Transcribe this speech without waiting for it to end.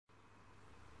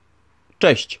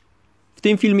Cześć! W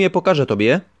tym filmie pokażę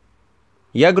Tobie,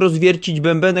 jak rozwiercić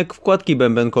bębenek wkładki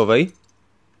bębenkowej,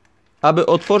 aby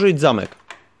otworzyć zamek.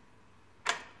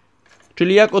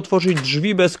 Czyli jak otworzyć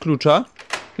drzwi bez klucza,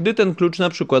 gdy ten klucz na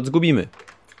przykład zgubimy.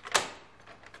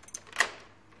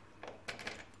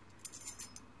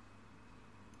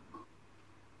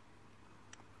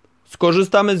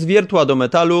 Skorzystamy z wiertła do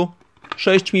metalu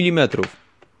 6 mm.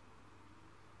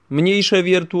 Mniejsze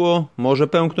wiertło może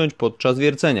pęknąć podczas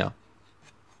wiercenia.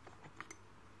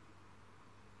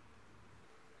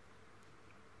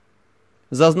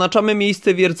 Zaznaczamy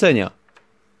miejsce wiercenia.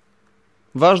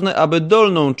 Ważne, aby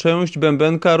dolną część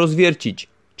bębenka rozwiercić,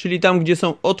 czyli tam, gdzie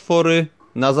są otwory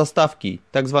na zastawki,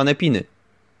 tak zwane piny.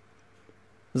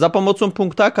 Za pomocą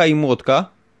punktaka i młotka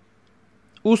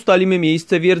ustalimy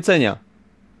miejsce wiercenia.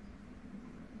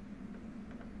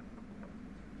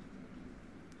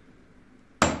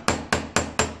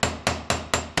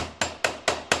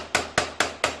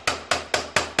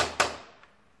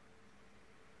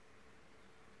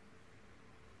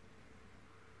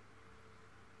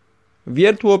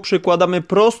 Wiertło przykładamy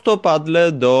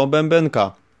prostopadle do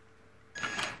bębenka.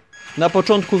 Na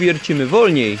początku wiercimy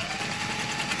wolniej,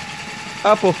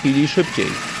 a po chwili szybciej.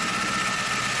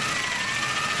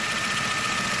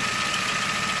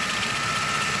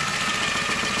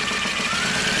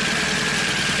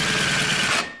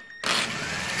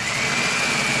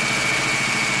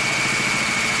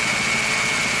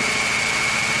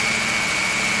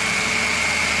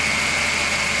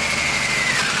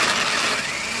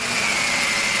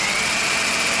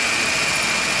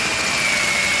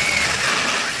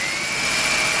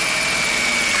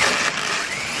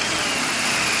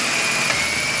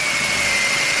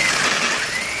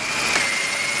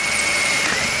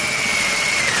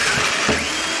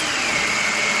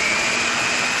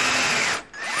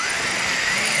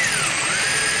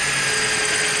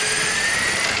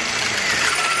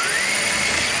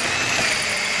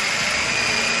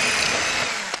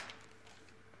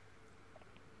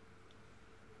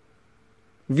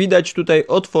 Widać tutaj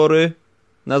otwory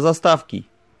na zastawki.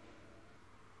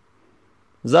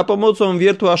 Za pomocą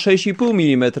wiertła 6,5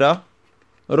 mm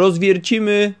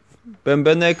rozwiercimy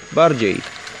bębenek bardziej.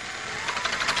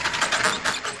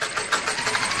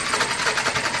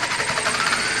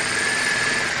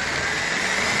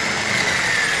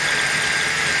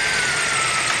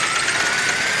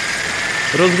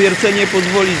 Rozwiercenie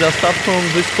pozwoli zastawkom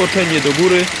wyskoczenie do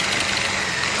góry,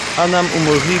 a nam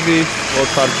umożliwi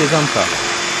otwarcie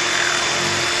zamka.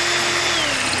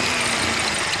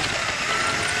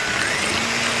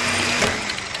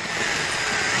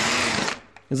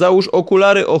 Załóż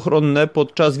okulary ochronne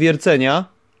podczas wiercenia,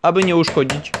 aby nie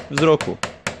uszkodzić wzroku.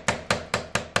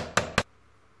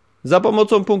 Za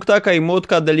pomocą punktaka i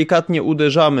młotka delikatnie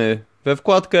uderzamy we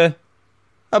wkładkę,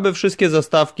 aby wszystkie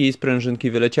zastawki i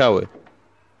sprężynki wyleciały.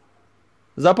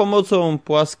 Za pomocą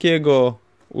płaskiego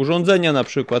urządzenia,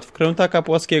 np. wkrętaka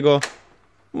płaskiego,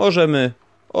 możemy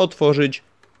otworzyć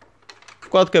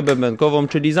wkładkę bębenkową,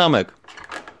 czyli zamek,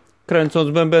 kręcąc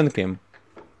bębenkiem.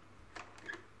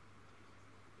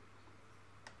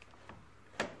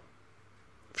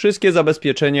 Wszystkie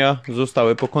zabezpieczenia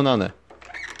zostały pokonane.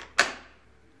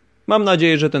 Mam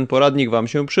nadzieję, że ten poradnik Wam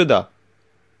się przyda.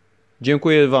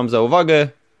 Dziękuję Wam za uwagę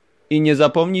i nie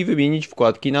zapomnij wymienić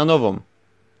wkładki na nową.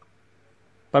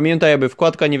 Pamiętaj, aby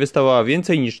wkładka nie wystawała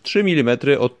więcej niż 3 mm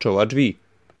od czoła drzwi.